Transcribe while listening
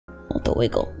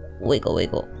Wiggle, wiggle, wiggle,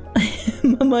 wiggle.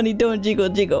 My money don't jiggle,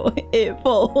 jiggle. It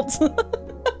folds.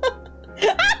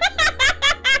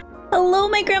 Hello,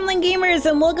 my gremlin gamers,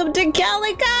 and welcome to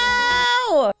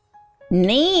Calico!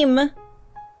 Name.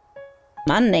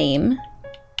 My name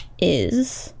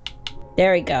is...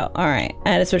 There we go. Alright.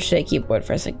 I had to switch to the keyboard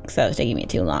for a second because that was taking me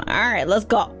too long. Alright, let's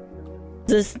go.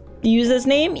 Use this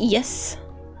name? Yes.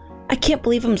 I can't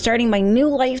believe I'm starting my new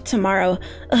life tomorrow.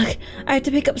 Ugh, I have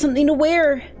to pick up something to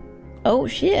wear. Oh,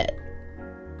 shit.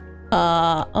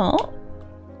 Oh,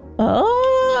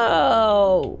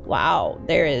 wow.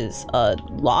 There is a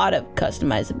lot of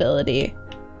customizability.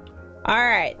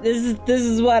 Alright, this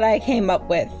is what I came up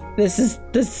with. This is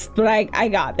what I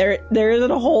got. There isn't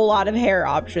a whole lot of hair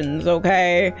options,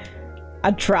 okay?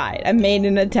 I tried. I made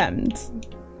an attempt.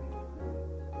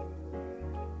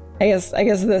 I guess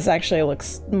this actually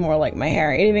looks more like my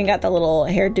hair. It even got the little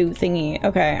hairdo thingy.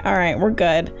 Okay, alright, we're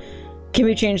good. Can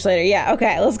we change later? Yeah,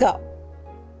 okay, let's go.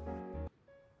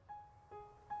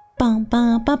 Bum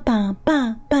bum bum bum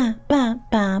bum bum bum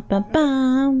bum bum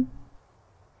bum.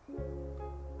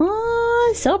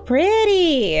 Oh, so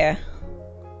pretty.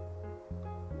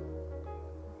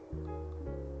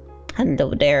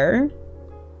 Hello there.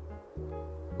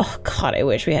 Oh god, I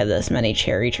wish we had this many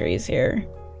cherry trees here.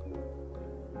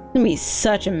 It's gonna be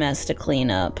such a mess to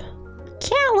clean up.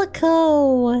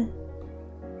 Calico.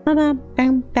 Bum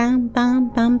bum bum bum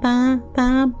bum bum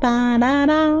bum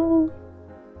bum.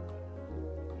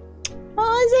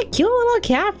 Oh, it's a cute little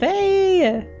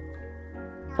cafe.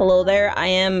 Hello there, I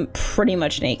am pretty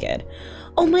much naked.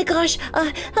 Oh my gosh,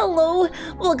 hello,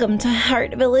 welcome to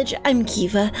Heart Village. I'm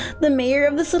Kiva, the mayor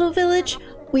of this little village.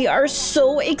 We are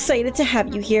so excited to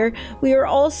have you here. We were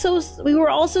also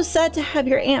sad to have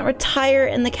your aunt retire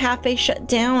and the cafe shut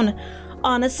down.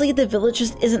 Honestly, the village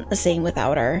just isn't the same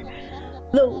without her.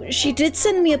 Though she did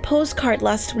send me a postcard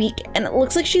last week, and it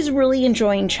looks like she's really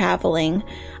enjoying traveling.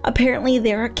 Apparently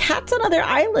there are cats on other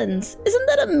islands. Isn't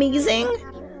that amazing?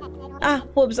 Ah,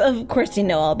 whoops, of course you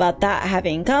know all about that,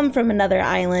 having come from another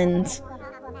island.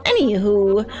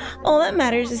 Anywho, all that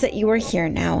matters is that you are here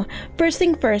now. First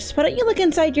thing first, why don't you look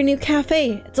inside your new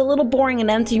cafe? It's a little boring and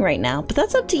empty right now, but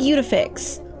that's up to you to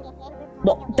fix.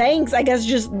 Well, thanks, I guess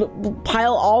just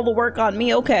pile all the work on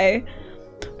me, okay.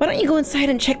 Why don't you go inside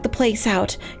and check the place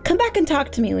out? Come back and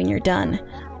talk to me when you're done.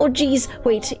 Oh geez,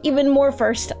 wait, even more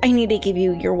first. I need to give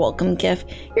you your welcome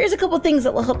gift. Here's a couple things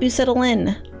that will help you settle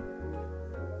in.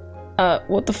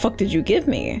 What the fuck did you give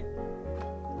me?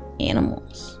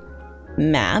 Animals.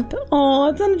 Map? Oh,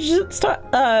 it's on a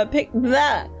star. Pick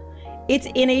that. It's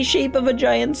in a shape of a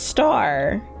giant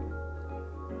star.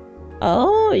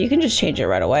 Oh, you can just change it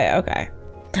right away. Okay.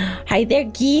 Hi there,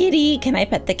 kitty. Can I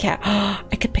pet the cat?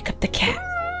 I could pick up the cat.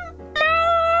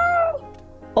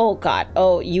 Oh god.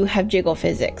 Oh, you have jiggle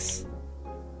physics.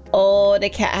 Oh, the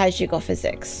cat has jiggle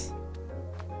physics.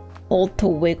 Hold to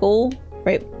wiggle.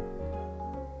 Right.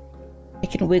 I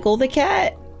can wiggle the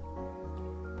cat.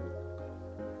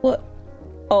 What?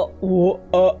 Oh, what?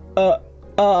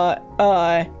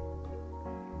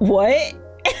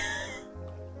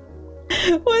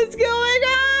 What's going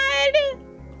on?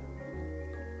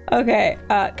 Okay,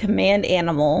 command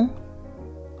animal.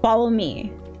 Follow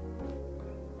me.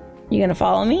 You gonna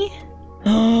follow me?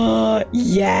 Oh,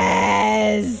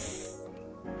 yes!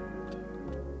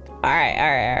 Alright,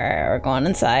 we're going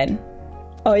inside.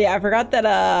 Oh yeah, I forgot that,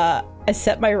 I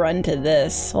set my run to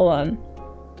this. Hold on.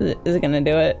 Is it gonna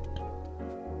do it?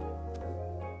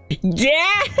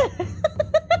 Yeah!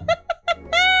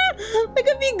 Look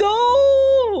at me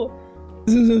go!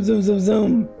 Zoom, zoom, zoom, zoom,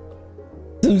 zoom.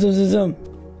 Zoom, zoom, zoom, zoom.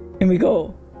 And we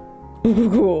go.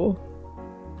 Cool.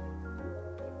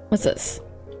 What's this?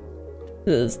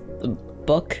 This is the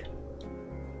book.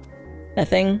 That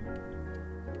thing.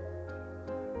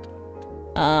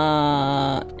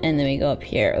 And then we go up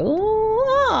here. Ooh,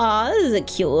 aw, this is a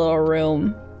cute little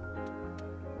room.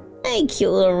 A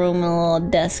cute little room with a little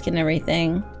desk and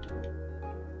everything.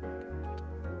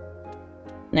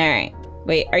 Alright.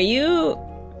 Wait, are you...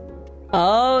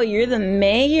 Oh, you're the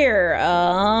mayor.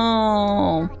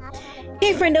 Oh.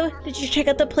 Hey, friendo, did you check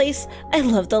out the place? I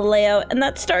love the layout, and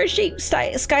that star-shaped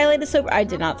skylight is so... I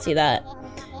did not see that.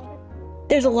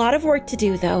 There's a lot of work to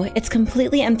do, though. It's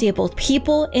completely empty of both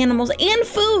people, animals, and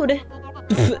food.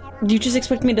 Do you just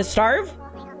expect me to starve?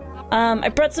 I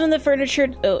brought some of the furniture.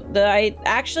 I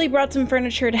actually brought some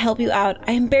furniture to help you out.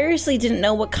 I embarrassingly didn't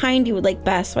know what kind you would like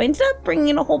best, so I ended up bringing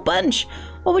in a whole bunch.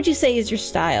 What would you say is your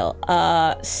style?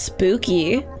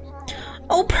 Spooky.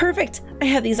 Oh, perfect. I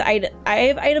have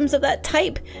items of that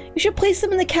type. You should place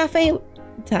them in the cafe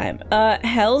time.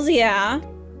 Hells yeah.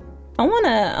 I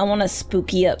wanna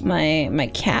spooky up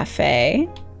my cafe.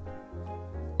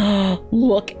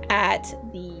 Look at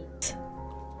the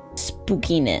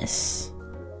spookiness.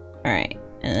 All right,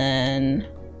 and then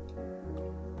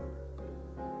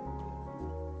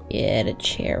get a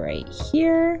chair right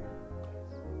here.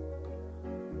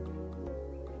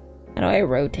 How do I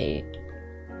rotate?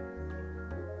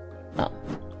 Oh.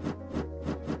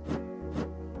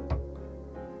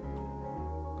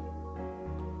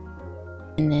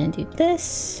 And then do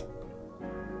this.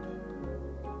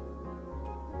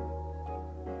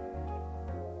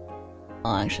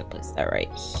 I'll actually place that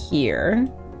right here.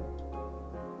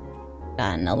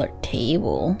 Got another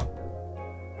table.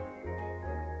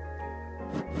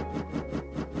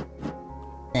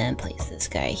 Then place this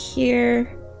guy here.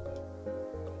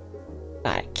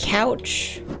 Got a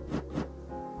couch.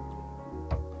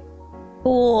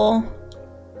 Cool.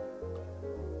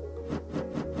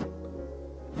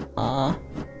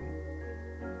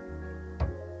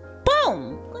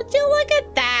 Boom! Would you look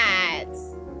at that?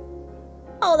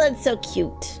 Oh, that's so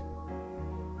cute.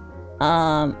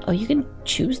 Oh, you can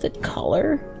choose the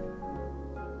color?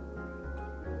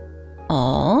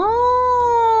 Oh,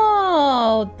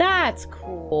 that's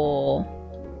cool.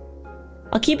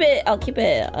 I'll keep it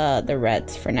the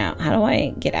reds for now. How do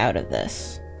I get out of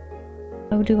this?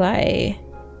 Oh,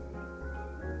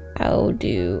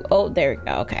 there we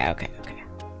go. Okay.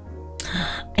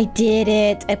 I did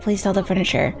it. I placed all the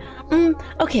furniture.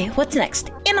 Okay, what's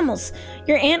next? Animals.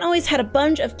 Your aunt always had a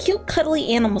bunch of cute, cuddly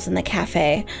animals in the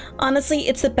cafe. Honestly,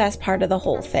 it's the best part of the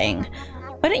whole thing.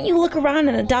 Why don't you look around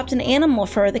and adopt an animal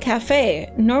for the cafe?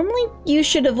 Normally, you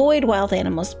should avoid wild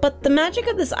animals, but the magic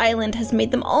of this island has made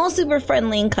them all super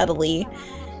friendly and cuddly.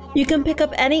 You can pick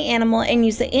up any animal and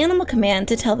use the animal command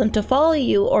to tell them to follow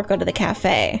you or go to the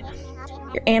cafe.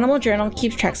 Your animal journal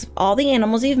keeps tracks of all the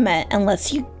animals you've met and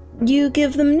lets you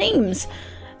give them names.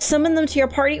 Summon them to your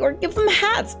party or give them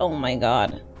hats. Oh my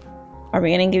god. Are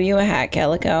we gonna give you a hat,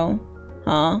 Calico?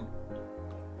 Huh?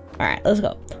 Alright, let's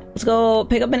go. Let's go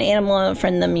pick up an animal and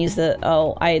friend them, use the...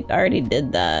 Oh, I already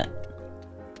did that.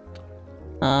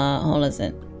 Hold on a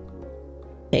second.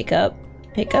 Pick up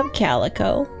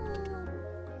Calico.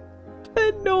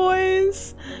 The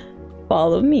noise.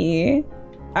 Follow me.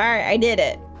 Alright, I did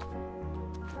it.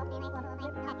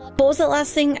 What was that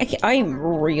last thing? I'm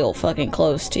real fucking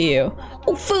close to you.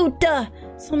 Oh, food, duh!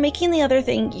 So making the other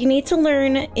thing you need to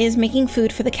learn is making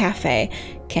food for the cafe.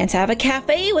 Can't have a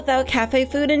cafe without cafe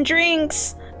food and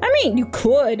drinks. I mean, you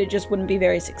could, it just wouldn't be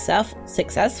very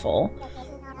successful.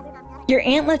 Your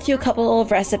aunt left you a couple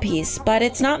of recipes, but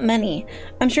it's not many.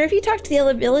 I'm sure if you talk to the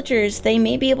other villagers, they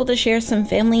may be able to share some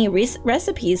family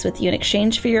recipes with you in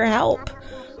exchange for your help.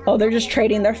 Oh, they're just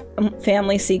trading their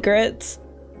family secrets.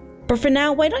 But for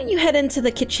now, why don't you head into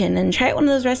the kitchen and try out one of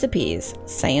those recipes?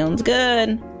 Sounds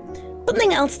good.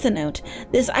 Something else to note,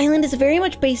 this island is very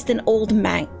much based in old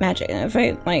magic. And if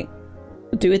I, like,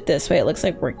 do it this way, it looks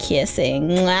like we're kissing.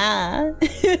 The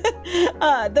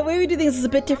way we do things is a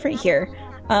bit different here.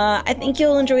 I think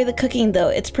you'll enjoy the cooking, though.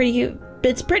 It's pretty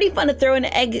fun to throw an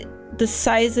egg the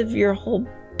size of your whole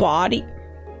body.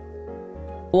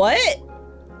 What?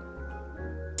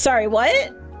 Sorry,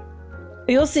 what?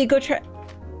 You'll see, go try.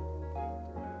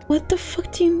 What the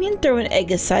fuck do you mean throw an egg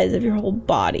the size of your whole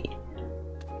body?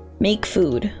 Make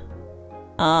food.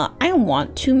 I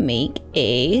want to make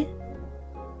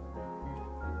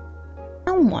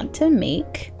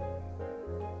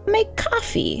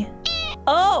coffee.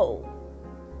 Oh.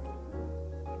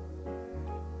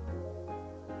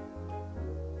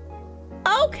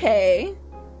 Okay.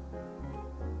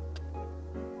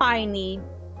 I need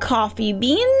coffee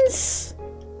beans.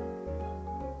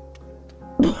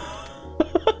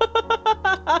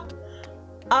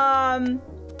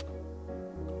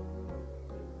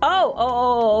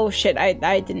 Oh shit, I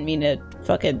didn't mean to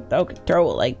fucking throw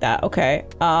it like that. Okay.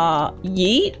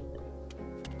 Yeet.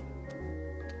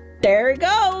 There it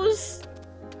goes.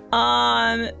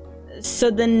 So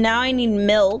then now I need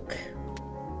milk.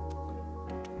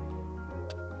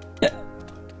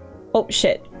 Oh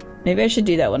shit. Maybe I should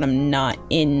do that when I'm not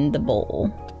in the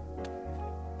bowl.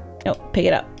 No, pick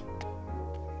it up.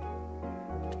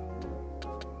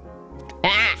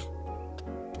 Ah!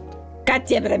 God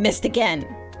damn it, I missed again.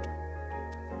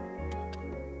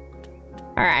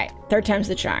 Alright, third time's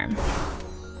the charm.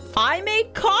 I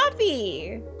made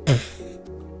coffee!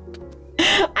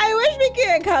 I wish making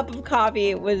a cup of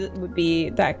coffee would be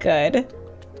that good.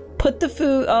 Put the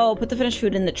finished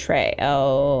food in the tray.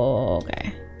 Oh,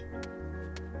 okay.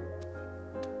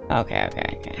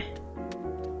 Okay.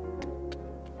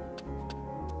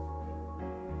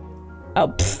 Oh,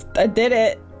 pfft, I did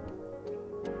it.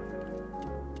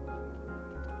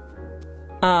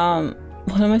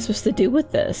 What am I supposed to do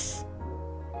with this?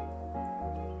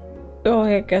 Oh,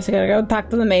 I guess I gotta go talk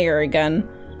to the mayor again.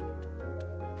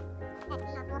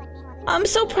 I'm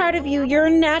so proud of you. You're a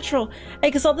natural. I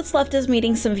guess all that's left is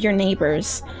meeting some of your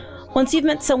neighbors. Once you've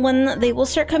met someone, they will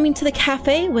start coming to the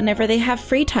cafe whenever they have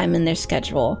free time in their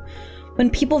schedule. When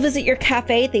people visit your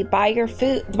cafe, they buy your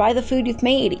food, buy the food you've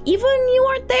made, even when you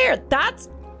aren't there.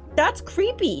 That's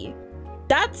creepy.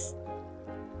 That's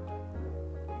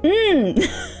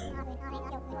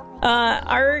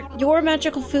your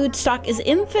magical food stock is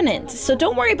infinite, so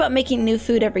don't worry about making new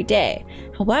food every day.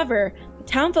 However,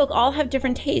 townfolk all have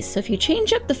different tastes, so if you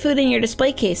change up the food in your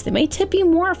display case, they may tip you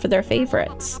more for their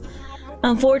favorites.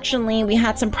 Unfortunately, we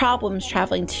had some problems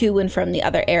traveling to and from the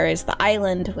other areas of the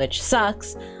island, which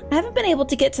sucks. I haven't been able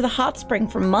to get to the hot spring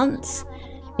for months.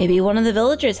 Maybe one of the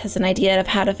villagers has an idea of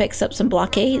how to fix up some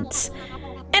blockades.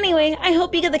 Anyway, I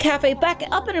hope you get the cafe back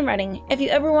up and running. If you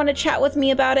ever want to chat with me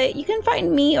about it, you can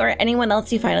find me or anyone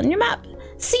else you find on your map.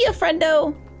 See ya,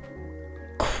 friendo!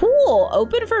 Cool,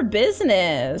 open for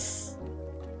business.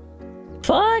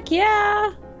 Fuck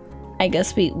yeah! I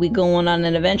guess we going on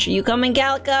an adventure. You coming,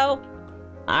 Calico?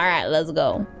 Alright, let's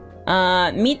go.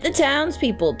 Meet the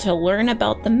townspeople to learn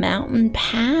about the mountain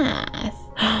path.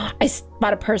 I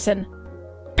spot a person.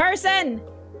 Person!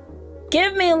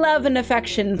 Give me love and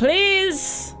affection,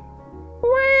 please!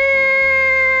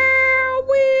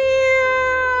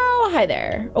 Hi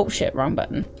there. Oh shit, wrong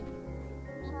button.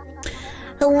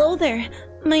 Hello there.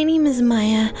 My name is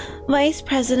Maya, Vice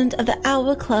President of the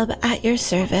Owl Club at your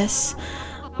service.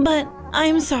 But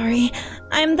I'm sorry,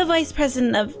 I'm the Vice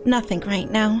President of nothing right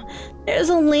now. There's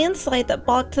a landslide that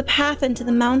blocked the path into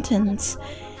the mountains.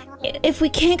 If we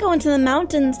can't go into the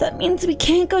mountains, that means we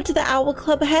can't go to the Owl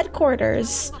Club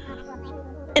headquarters.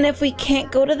 And if we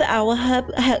can't go to the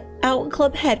Owl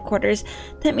Club headquarters,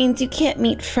 that means you can't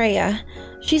meet Freya.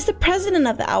 She's the president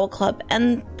of the Owl Club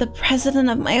and the president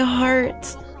of my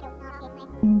heart.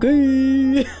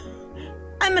 Gay.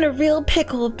 I'm in a real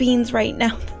pickle of beans right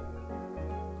now.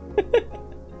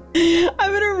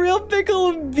 I'm in a real pickle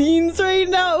of beans right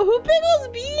now. Who pickles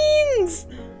beans?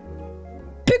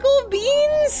 Pickle of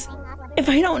beans? If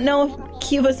I don't know if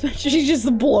Kiva's mentioned, she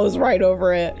just blows right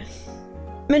over it.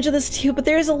 I mentioned this too, but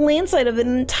there's a landslide of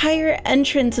an entire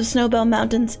entrance of Snowbell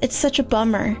Mountains. It's such a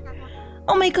bummer.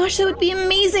 Oh my gosh, that would be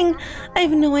amazing. I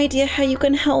have no idea how you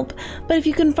can help, but if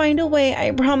you can find a way,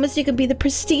 I promise you can be a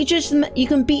prestigious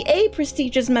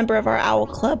member of our Owl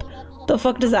Club. What the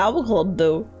fuck does Owl Club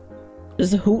do?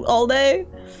 Just hoot all day?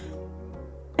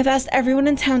 I've asked everyone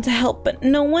in town to help, but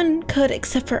no one could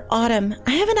except for Autumn.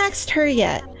 I haven't asked her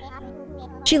yet.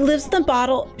 She lives in the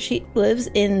bottle. She lives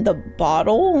in the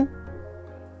bottle?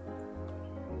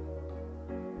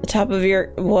 The top of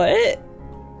your... what?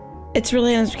 It's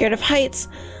really I'm scared of heights.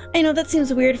 I know that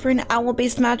seems weird for an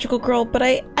owl-based magical girl, but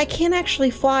I can't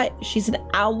actually fly. She's an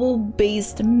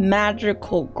owl-based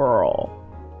magical girl.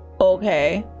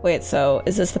 Okay. Wait, so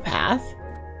is this the path?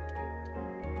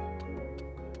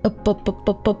 Up, up, up,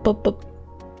 up, up, up, up.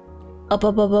 Up,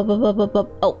 up, up, up, up, up,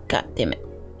 up. Oh, god damn it.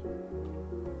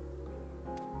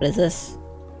 What is this?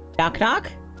 Knock, knock?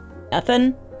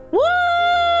 Nothing?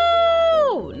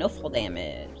 Woo! No fall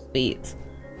damage. Sweet.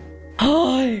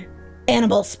 Hi!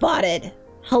 Animal spotted.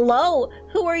 Hello?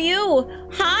 Who are you?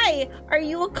 Hi! Are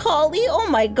you a collie? Oh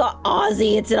my god.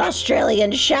 Ozzy, it's an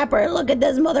Australian Shepherd. Look at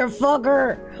this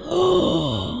motherfucker.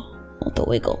 Oh, the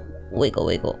wiggle. Wiggle,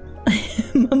 wiggle.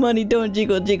 My money don't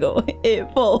jiggle, jiggle.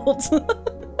 It folds. Look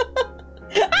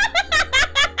at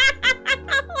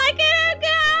him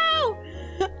go!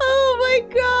 Oh my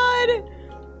god!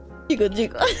 Jiggle,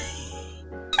 jiggle.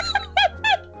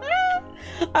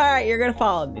 Alright, you're gonna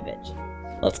follow me, bitch.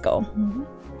 Let's go.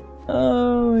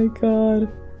 Oh my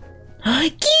god.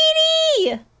 Kitty!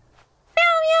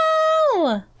 Meow meow!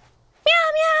 Meow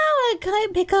meow! Can I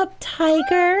pick up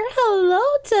Tiger? Hello,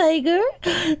 Tiger.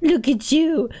 Look at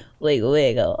you. Wiggle,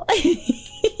 wiggle.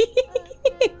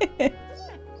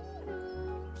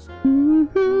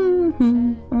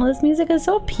 Oh, this music is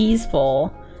so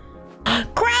peaceful.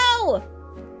 Crow!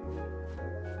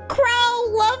 Crow,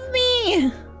 love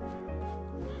me!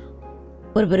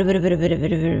 Hello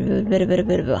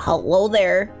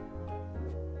there.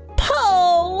 Poe!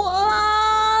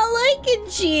 Oh, look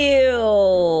at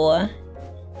you!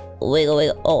 Wiggle,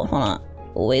 wiggle. Oh, hold on.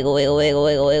 Wiggle, wiggle, wiggle,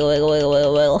 wiggle, wiggle, wiggle, wiggle,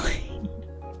 wiggle, wiggle.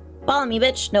 Follow me,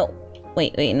 bitch. No.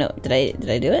 Wait, wait, no. Did I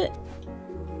do it?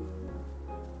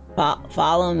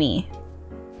 Follow me.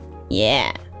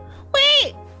 Yeah.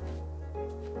 Wait!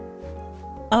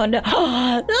 Oh no. Look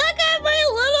at my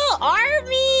little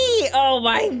army! Oh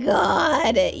my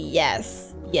god.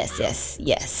 Yes. Yes, yes,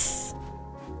 yes.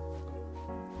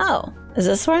 Oh, is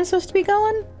this where I'm supposed to be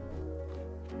going?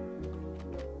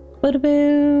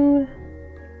 Boo.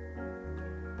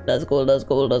 Let's go, let's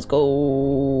go, let's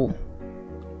go.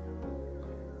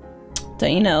 So,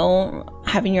 you know,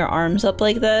 having your arms up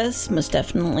like this most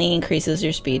definitely increases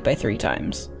your speed by 3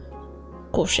 times.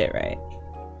 Cool shit, right?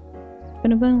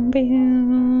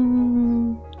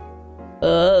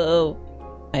 Oh,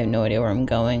 I have no idea where I'm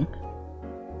going.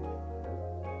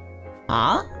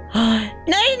 Huh?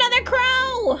 There's another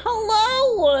crow!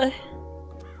 Hello!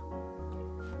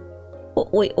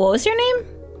 Wait, what was your name?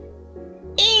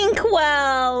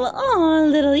 Inkwell! Oh,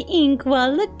 little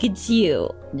Inkwell, look at you.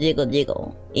 Jiggle,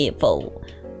 jiggle. Evil.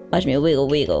 Watch me wiggle,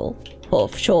 wiggle. Oh,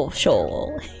 show.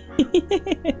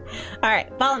 Alright,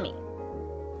 follow me.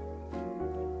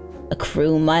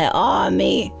 Accrue my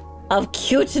army of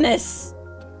cuteness.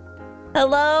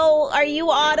 Hello? Are you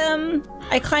Autumn?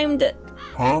 I climbed it.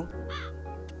 Huh?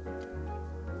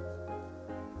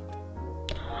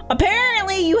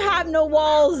 Apparently you have no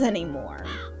walls anymore.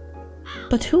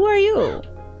 But who are you?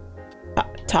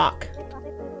 Talk.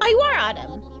 Oh, you are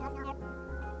Autumn.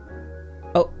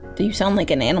 Oh, do you sound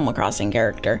like an Animal Crossing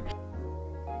character?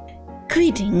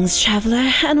 Greetings,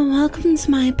 traveler, and welcome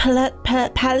to my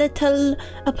palatal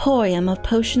emporium of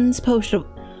potions, potent,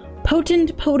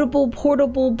 potable,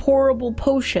 portable, pourable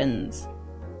potions.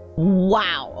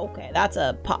 Wow, okay, that's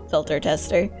a pop filter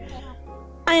tester.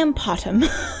 I am Potum.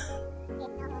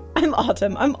 I'm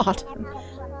Autumn.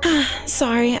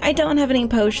 Sorry, I don't have any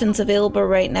potions available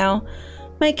right now.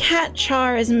 My cat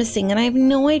Char is missing and I have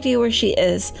no idea where she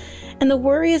is, and the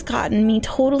worry has gotten me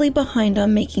totally behind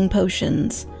on making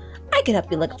potions. I could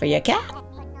help you look for your cat.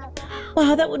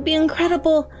 Wow, that would be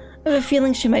incredible. I have a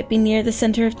feeling she might be near the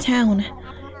center of town.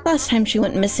 Last time she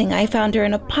went missing, I found her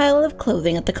in a pile of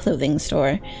clothing at the clothing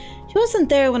store. She wasn't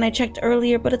there when I checked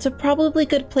earlier, but it's a probably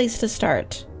good place to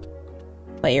start.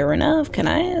 Fair enough. Can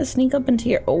I sneak up into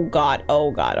your— oh god,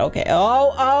 okay.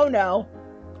 Oh no.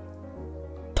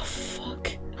 The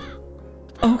fuck?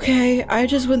 Okay, I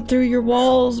just went through your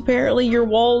walls. Apparently your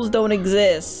walls don't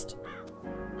exist.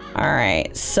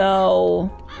 Alright, so...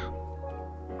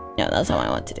 no, that's not what I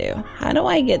want to do. How do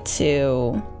I get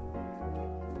to...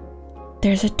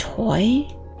 there's a toy?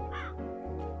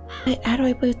 Wait, how do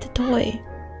I put the toy?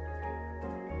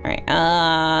 Alright,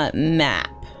 map.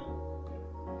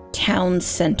 Town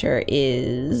center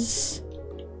is...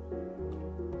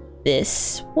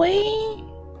 this way?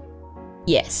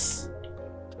 Yes.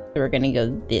 So we're gonna go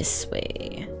this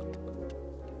way.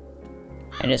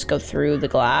 I just go through the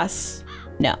glass?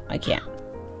 No, I can't.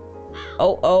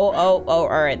 Oh,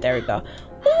 alright, there we go.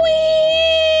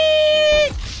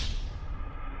 Whee!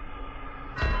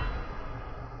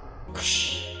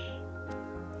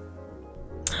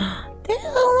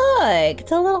 Look,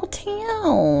 it's a little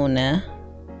town.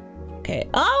 Okay.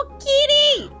 Oh,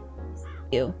 kitty!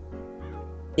 You.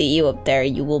 See you up there.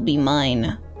 You will be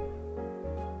mine.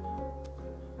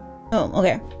 Oh,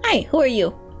 okay. Hi, who are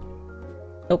you?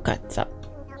 Oh god, stop.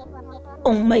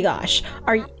 Oh my gosh.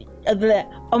 Are you...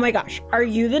 oh my gosh. Are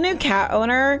you the new cat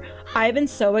owner? I've been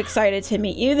so excited to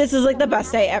meet you. This is like the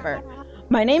best day ever.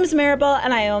 My name's Maribel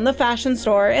and I own the fashion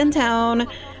store in town.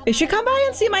 You should come by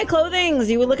and see my clothing.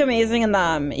 You would look amazing in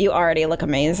them. You already look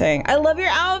amazing. I love your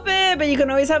outfit, but you can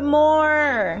always have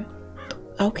more.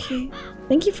 Okay.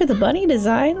 Thank you for the bunny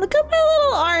design. Look at my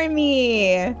little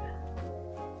army.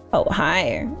 Oh,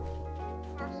 hi.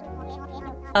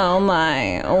 Oh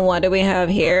my, what do we have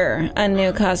here? A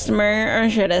new customer, or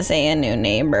should I say a new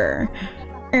neighbor?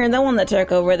 You're the one that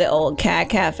took over the old cat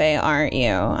cafe, aren't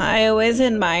you? I always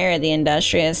admire the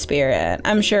industrious spirit.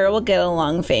 I'm sure we'll get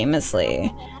along famously.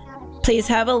 Please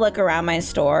have a look around my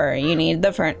store. You need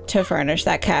to furnish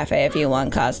that cafe if you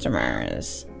want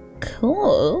customers.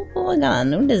 Cool. Oh, I got a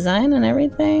new design and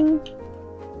everything.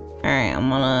 Alright, I'm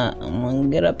gonna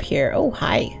get up here. Oh,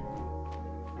 hi.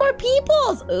 More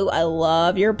peoples! Ooh, I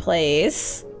love your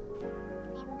place.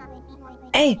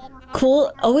 Hey,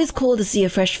 cool. Always cool to see a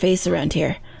fresh face around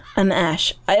here. I'm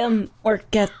Ash. I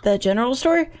work at the general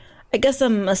store. I guess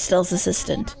I'm Estelle's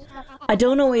assistant. I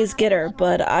don't always get her,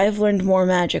 but I've learned more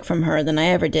magic from her than I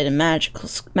ever did in magic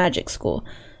school.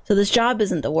 So this job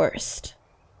isn't the worst.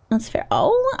 That's fair.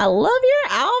 Oh, I love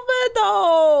your outfit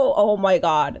though! Oh my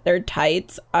god, they're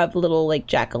tights. I have little like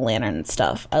jack-o'-lantern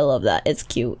stuff. I love that. It's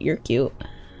cute. You're cute.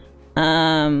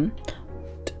 Hi,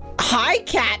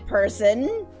 cat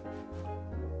person.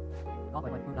 Meow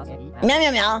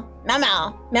meow meow meow meow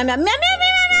meow meow meow meow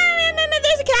meow meow.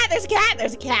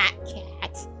 There's a cat.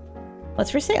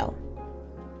 What's for sale?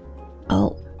 Oh,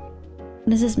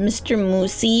 what is this, Mr.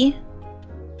 Moosey?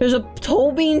 There's a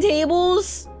toe bean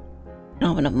tables. I don't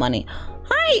have enough money.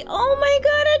 Hi! Oh my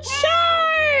god, a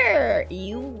char!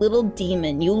 You little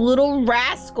demon, you little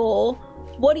rascal.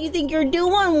 What do you think you're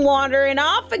doing, wandering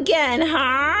off again,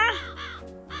 huh?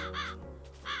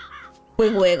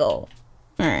 Wiggle.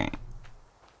 Alright.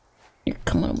 You're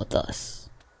coming with us.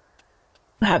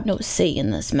 You have no say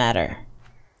in this matter.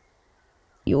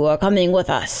 You are coming with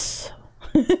us.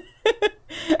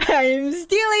 I'm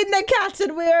stealing the cats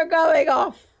and we are going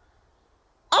off.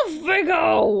 Off we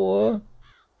go!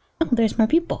 Oh, there's more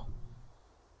people.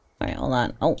 Alright, hold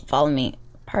on. Oh, follow me.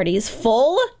 Party is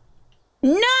full?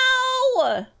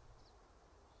 No!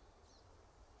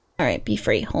 Alright, be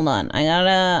free. Hold on. I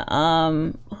gotta,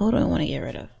 who do I want to get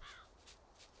rid of?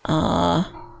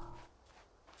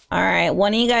 Alright,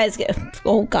 one of you guys get...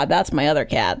 Oh god, that's my other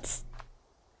cats.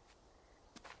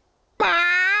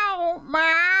 Meow!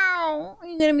 Meow! Are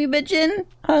you gonna be bitching?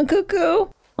 Huh, cuckoo?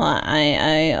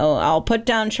 I'll put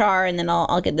down Char and then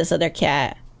I'll get this other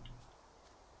cat.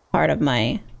 Part of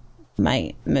my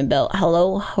belt.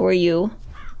 Hello, how are you?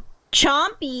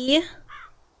 Chompy!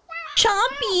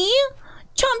 Chompy!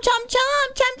 Chomp, chomp,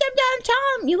 chomp! Chomp, chomp, chomp,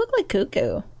 chomp! You look like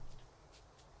Cuckoo.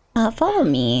 Follow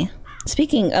me.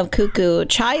 Speaking of Cuckoo,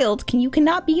 child, you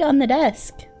cannot be on the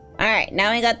desk. Alright,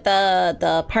 now I got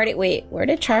the party. Wait, where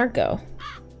did Char go?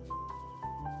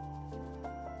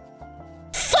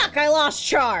 Fuck, I lost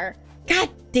Char! God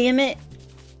damn it.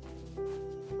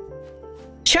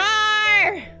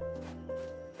 Char!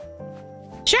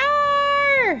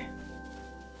 Char!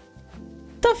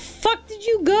 The fuck did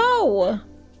you go?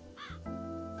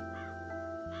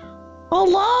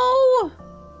 Hello?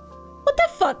 What the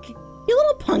fuck? You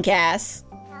little punk ass.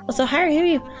 Also, how are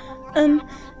you?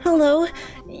 Hello.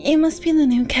 You must be the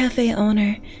new cafe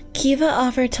owner. Kiva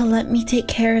offered to let me take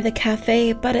care of the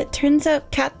cafe, but it turns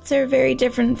out cats are very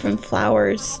different from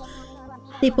flowers.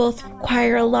 They both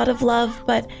require a lot of love,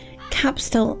 but cats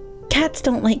don't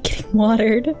like getting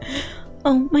watered.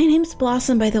 Oh, my name's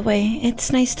Blossom, by the way.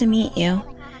 It's nice to meet you.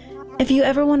 If you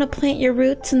ever want to plant your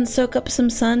roots and soak up some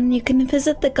sun, you can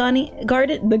visit the garden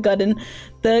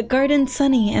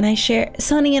Sunny and I share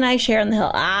on the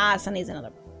hill. Ah, Sunny's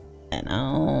another.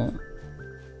 No.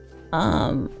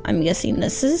 I'm guessing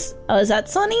this is. Oh, is that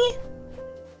Sunny?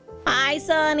 Hi,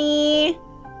 Sunny.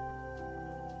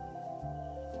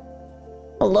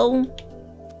 Hello.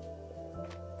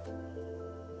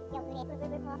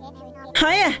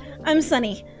 Hiya, I'm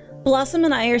Sunny. Blossom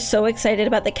and I are so excited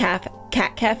about the cat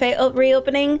cafe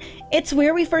reopening. It's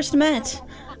where we first met.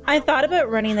 I thought about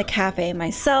running the cafe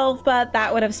myself, but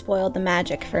that would have spoiled the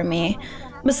magic for me.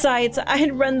 Besides,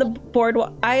 I'd rather run the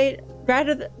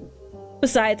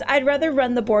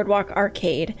boardwalk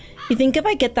arcade. You think if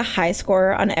I get the high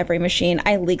score on every machine,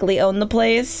 I legally own the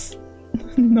place?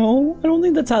 No, I don't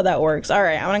think that's how that works. All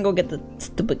right, I'm gonna go get the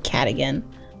stupid cat again.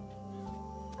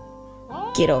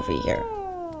 Get over here.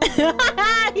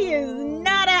 He is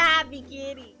not a happy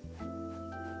kitty.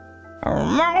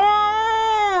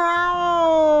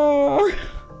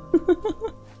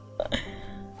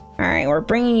 Alright, we're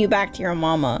bringing you back to your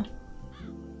mama.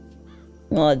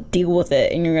 I'm gonna deal with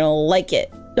it and you're gonna like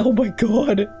it. Oh my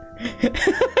god.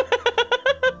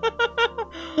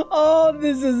 Oh,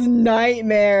 this is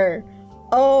nightmare.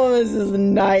 Oh, this is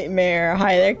nightmare.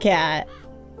 Hi there, cat.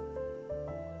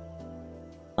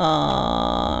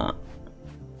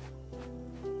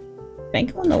 Can I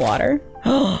go in the water?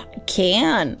 Oh, I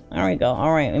can. There we go.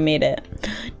 All right, we made it.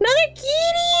 Another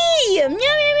kitty! Meow, meow, meow,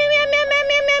 meow, meow, meow,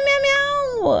 meow, meow, meow,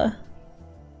 meow.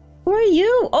 Who are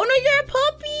you? Oh no, you're a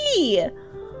puppy!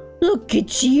 Look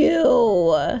at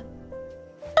you.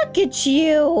 Look at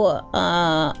you.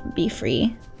 Be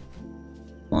free.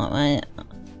 Want my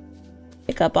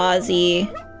pick up Ozzy.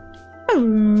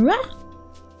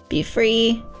 Be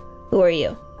free. Who are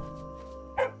you?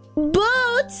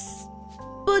 Boots!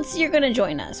 Boots, you're gonna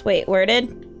join us. Wait, where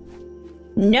did?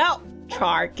 No!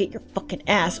 Char, get your fucking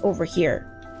ass over here.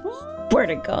 Swear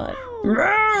to God.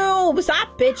 No!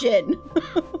 Stop bitching!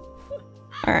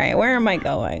 Alright, where am I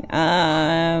going?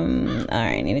 Alright,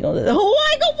 I need to go to the- Oh,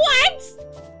 I go what?!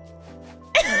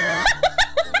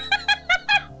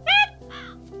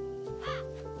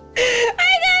 I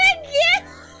gotta get-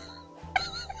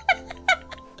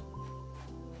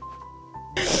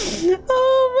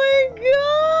 Oh my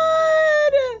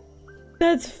god!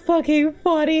 That's fucking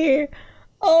funny.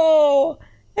 Oh,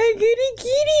 a kitty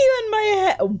kitty on my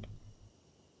head.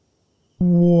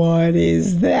 What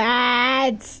is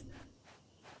that?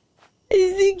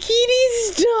 Is the kitty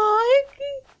stuck?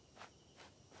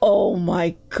 Oh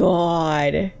my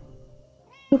god.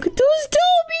 Look at those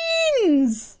toe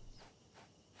beans.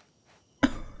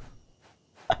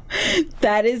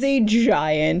 That is a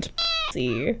giant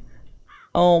pussy.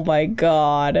 Oh my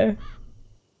god.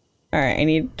 Alright, I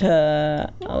need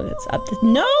to... Oh, it's up to...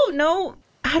 No, no!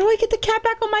 How do I get the cat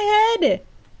back on my head?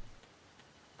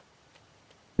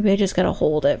 Maybe I just gotta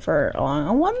hold it for long.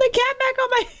 I want the cat back on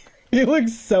my... You look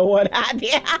so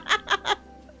unhappy.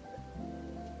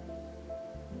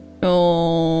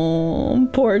 Oh,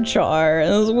 poor Char.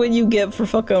 This is what you get for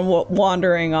fucking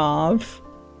wandering off.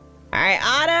 Alright,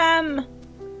 Autumn!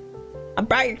 I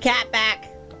brought your cat back.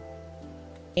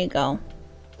 Here you go.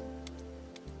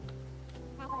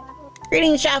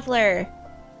 Greetings, Shuffler.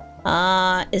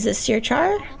 Is this your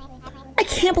Char? I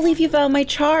can't believe you found my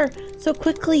Char so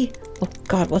quickly. Oh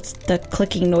god, what's the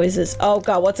clicking noises? Oh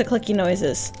god, what's the clicking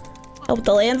noises? Oh,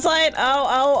 the landslide?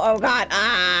 Oh god.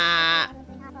 Ah!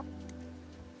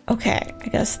 Okay, I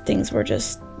guess things were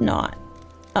just not.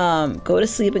 Go to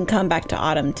sleep and come back to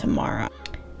Autumn tomorrow.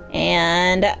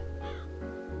 And...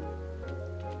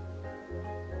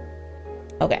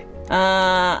 Okay.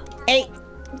 Hey!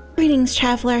 Greetings,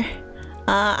 Traveler.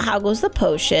 How goes the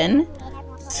potion?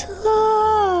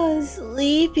 So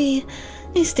sleepy.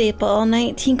 I stay up all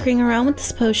night tinkering around with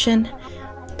this potion.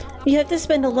 You have to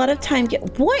spend a lot of time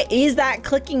What is that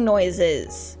clicking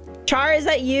noises? Char, is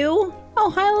that you? Oh,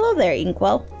 hello there,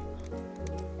 Inkwell.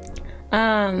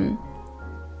 Spend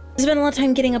a lot of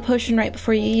time getting a potion right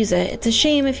before you use it. It's a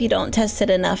shame if you don't test it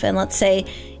enough and let's say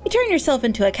you turn yourself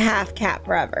into a half cat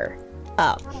forever.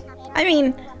 Oh. I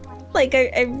mean, like,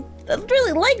 I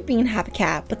really like being half a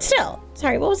cat, but still.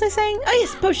 Sorry, what was I saying? Oh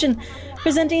yes, potion.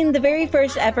 Presenting the very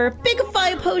first ever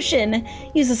Bigify potion.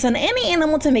 Use this on any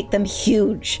animal to make them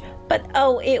huge. But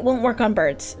oh, it won't work on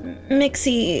birds.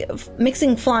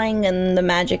 Mixing flying and the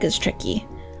magic is tricky.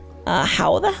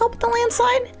 How the hell with the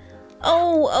landslide?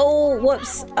 Oh,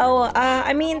 whoops. Oh,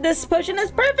 I mean, this potion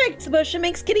is perfect. The potion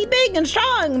makes Kitty big and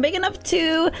strong, big enough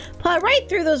to plow right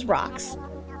through those rocks.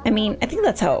 I mean, I think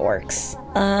that's how it works.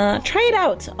 Try it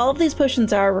out. All of these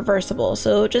potions are reversible,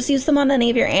 so just use them on any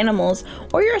of your animals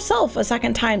or yourself a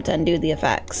second time to undo the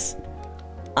effects.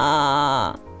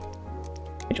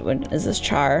 Which one is this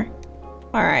Char?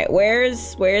 All right,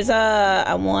 where's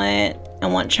I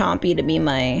want Chompy to be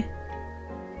my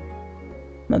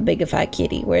big fat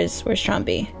kitty. Where's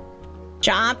Chompy?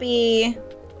 Chompy!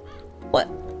 What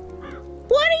are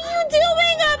you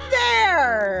doing up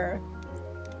there?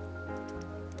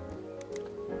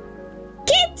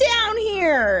 Get down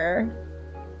here!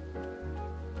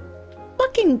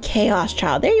 Fucking chaos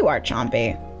child. There you are,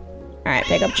 Chompy. Alright,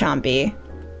 pick up Chompy.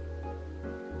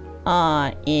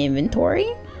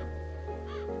 Inventory?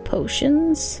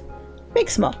 Potions? Big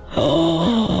small.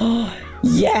 Oh,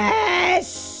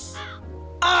 yes!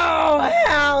 Oh,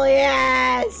 hell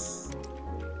yes!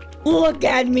 Look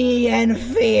at me in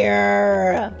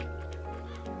fear!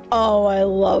 Oh, I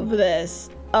love this.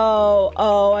 Oh,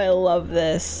 I love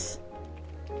this.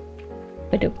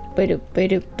 Alright,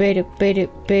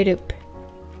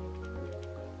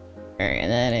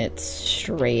 and then it's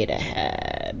straight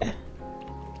ahead.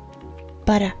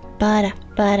 Bada.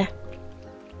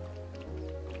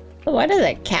 Why does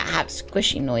a cat have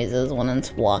squishy noises when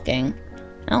it's walking?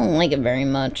 I don't like it very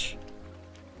much.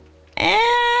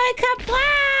 And kapow!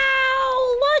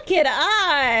 Look at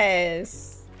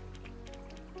us!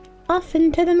 Off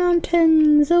into the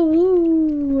mountains, oh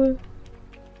woo!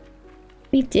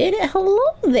 We did it. Hello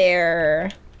there.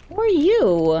 Who are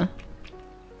you?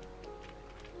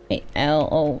 Wait,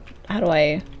 how do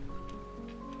I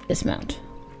dismount?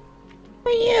 Who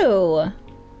are you?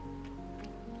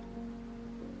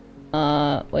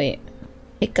 Wait.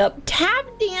 Pick up tap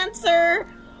dancer.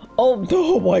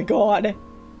 Oh my god.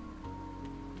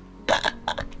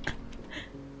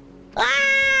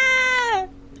 Ah!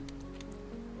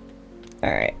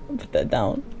 Alright, put that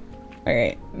down.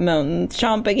 Alright, mountain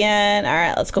chomp again.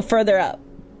 Alright, let's go further up.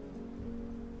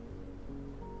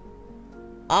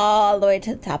 All the way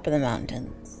to the top of the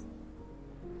mountains.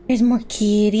 There's more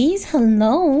kitties.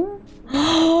 Hello. Look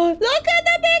at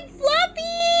the big fluffy!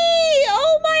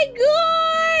 Oh my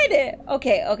god!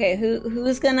 Okay,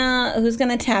 who's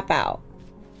gonna tap out?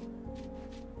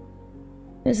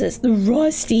 Who's this? The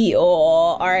Rusty.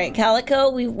 Oh, alright, Calico,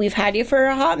 we've had you for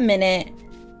a hot minute.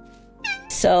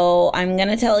 So I'm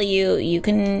gonna tell you, you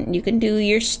can do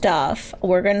your stuff.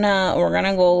 We're gonna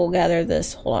go gather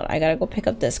this. Hold on, I gotta go pick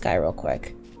up this guy real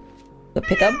quick. Go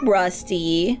pick up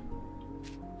Rusty.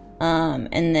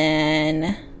 And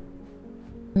then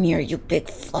come here, you big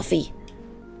fluffy.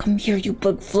 Come here, you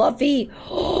big fluffy.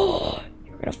 Oh,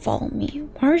 you're gonna follow me.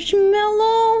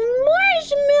 Marshmallow,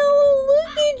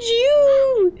 look at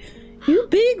you. You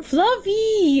big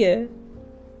fluffy.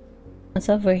 What's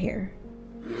over here?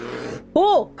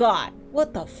 Oh god,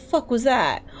 what the fuck was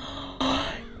that?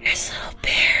 There's a little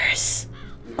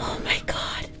Oh my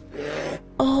god.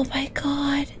 Oh my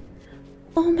god.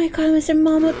 Oh my god, Mr.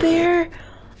 Mama Bear.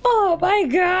 Oh my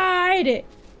god.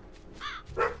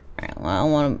 Alright, well, I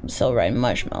don't want to still ride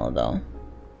Marshmallow though.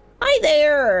 Hi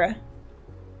there.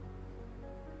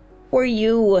 Who are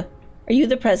you? Are you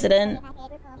the president?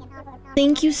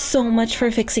 Thank you so much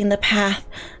for fixing the path.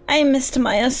 I missed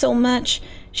Maya so much.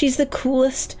 She's the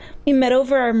coolest. We met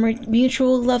over our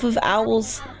mutual love of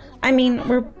owls. I mean,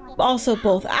 we're also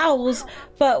both owls,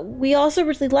 but we also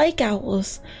really like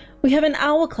owls. We have an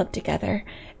owl club together,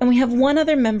 and we have one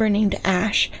other member named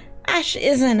Ash. Ash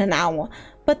isn't an owl,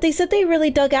 but they said they really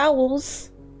dug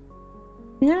owls.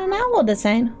 We got an owl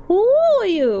design. Who are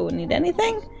you? Need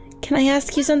anything? Can I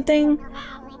ask you something?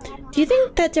 Do you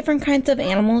think that different kinds of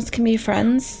animals can be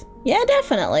friends? Yeah,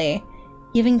 definitely.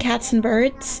 Even cats and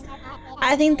birds?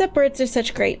 I think that birds are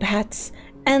such great pets.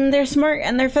 And they're smart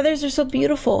and their feathers are so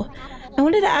beautiful. I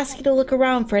wanted to ask you to look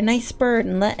around for a nice bird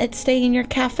and let it stay in your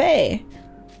cafe.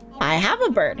 I have a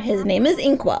bird. His name is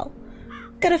Inkwell.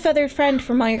 Got a feathered friend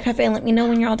from your cafe and let me know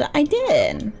when you're all done. I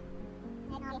did.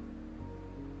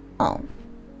 Oh.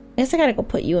 I guess I gotta go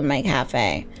put you in my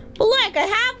cafe. But look, I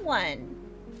have one!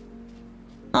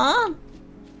 Huh?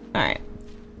 Alright.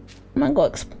 I'm gonna go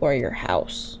explore your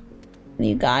house. What do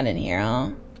you got in here,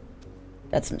 huh?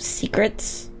 Got some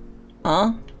secrets?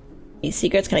 Huh? These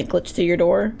secrets? Can I glitch through your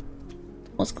door?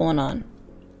 What's going on?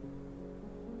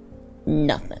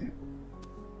 Nothing.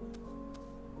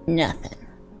 Nothing.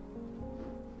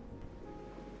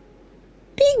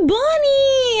 Big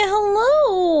Bonnie!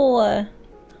 Hello!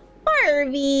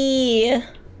 Harvey!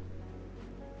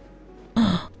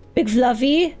 Big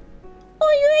Fluffy?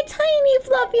 Oh, you're a tiny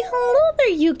Fluffy. Hello there,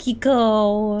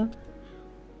 Yukiko.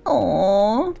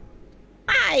 Aww.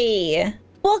 Hi.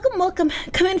 Welcome, welcome.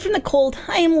 Come in from the cold.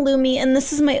 I am Lumi, and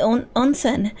this is my own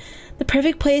onsen. The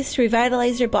perfect place to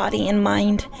revitalize your body and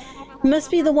mind. You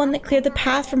must be the one that cleared the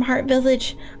path from Heart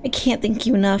Village. I can't thank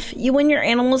you enough. You and your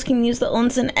animals can use the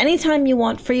onsen anytime you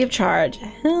want, free of charge.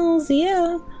 Hells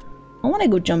yeah. I want to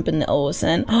go jump in the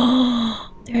onsen.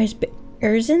 Oh, there's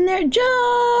bears in there.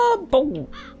 Jump! Oh.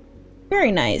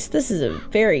 Very nice. This is a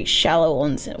very shallow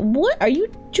onsen. What? Are you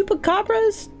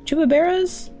chupacabras?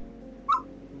 Chupaberas?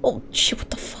 Oh shit, what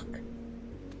the fuck?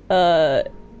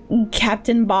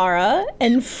 Captain Bara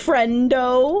and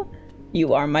Friendo.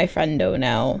 You are my friendo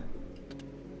now.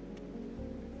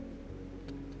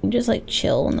 You just like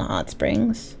chill in the hot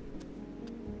springs.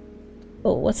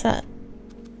 Oh, what's that?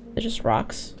 They're just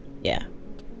rocks. Yeah.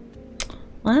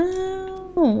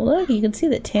 Wow. Look, you can see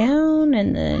the town,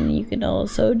 and then you can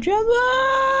also jump.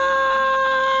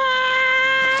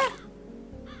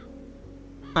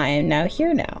 I am now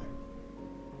here now.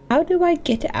 How do I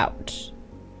get out?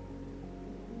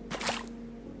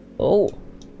 Oh,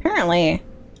 apparently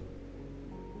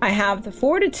I have the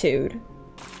fortitude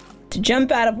to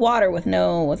jump out of water with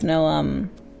no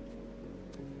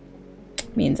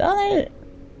means. Oh,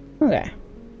 okay.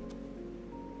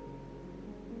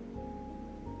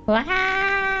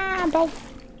 Wow.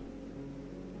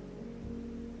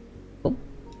 Oh.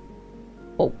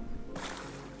 Oh.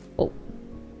 Oh.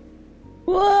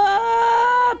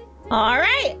 Whoa. All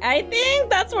right, I think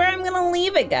that's where I'm gonna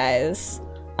leave it, guys.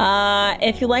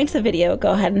 If you liked the video,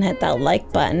 go ahead and hit that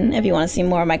like button. If you want to see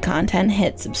more of my content,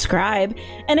 hit subscribe.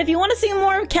 And if you want to see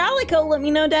more of Calico, let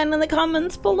me know down in the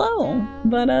comments below.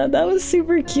 But that was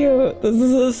super cute. This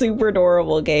is a super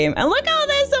adorable game. And look how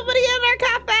there's somebody in our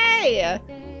cafe!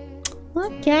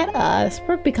 Look at us.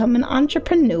 We're becoming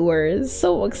entrepreneurs.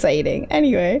 So exciting.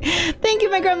 Anyway, thank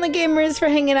you, my gremlin gamers, for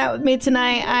hanging out with me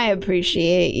tonight. I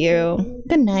appreciate you.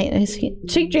 Good night.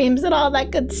 Sweet dreams and all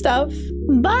that good stuff.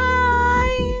 Bye!